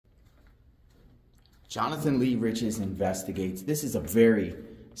Jonathan Lee Riches investigates. This is a very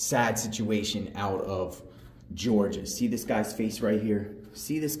sad situation out of Georgia. See this guy's face right here?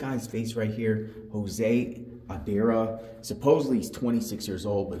 See this guy's face right here? Jose Ibarra. Supposedly he's 26 years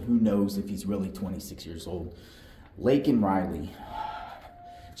old, but who knows if he's really 26 years old. Laken Riley.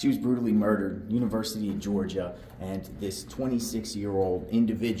 She was brutally murdered, University of Georgia, and this 26-year-old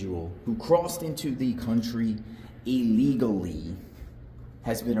individual who crossed into the country illegally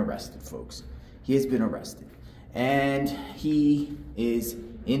has been arrested, folks. He has been arrested, and he is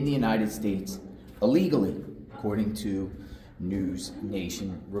in the United States illegally, according to News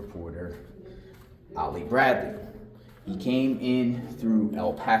Nation reporter Ali Bradley. He came in through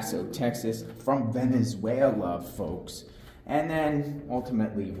El Paso, Texas, from Venezuela, folks, and then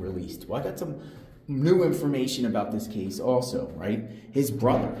ultimately released. Well, I got some new information about this case also, right? His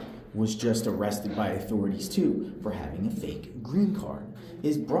brother was just arrested by authorities too for having a fake green card.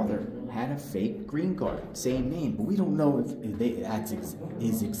 His brother had a fake green card, same name, but we don't know if that's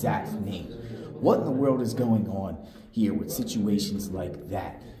his exact name. What in the world is going on here with situations like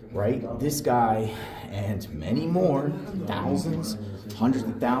that, right? This guy and many more, thousands, hundreds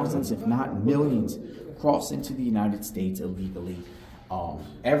of thousands, if not millions, cross into the United States illegally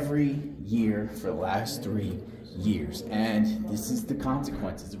every year for the last 3 years. And this is the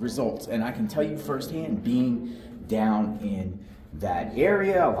consequences, the results. And I can tell you firsthand, being down in that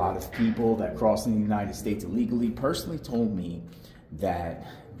area, a lot of people that cross in the United States illegally personally told me that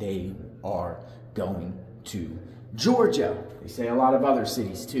they are going to Georgia. They say a lot of other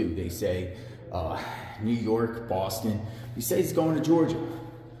cities too. They say New York, Boston. He says he's going to Georgia.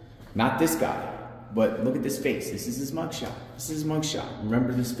 Not this guy, but look at this face. This is his mugshot. This is his mugshot.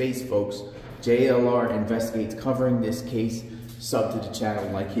 Remember this face, folks. JLR Investigates covering this case. Sub to the channel,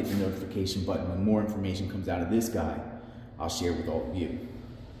 like, hit the notification button. When more information comes out of this guy, I'll share with all of you.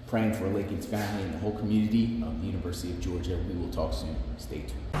 Praying for Laken's family and the whole community of the University of Georgia. We will talk soon. Stay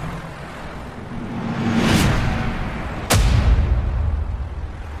tuned.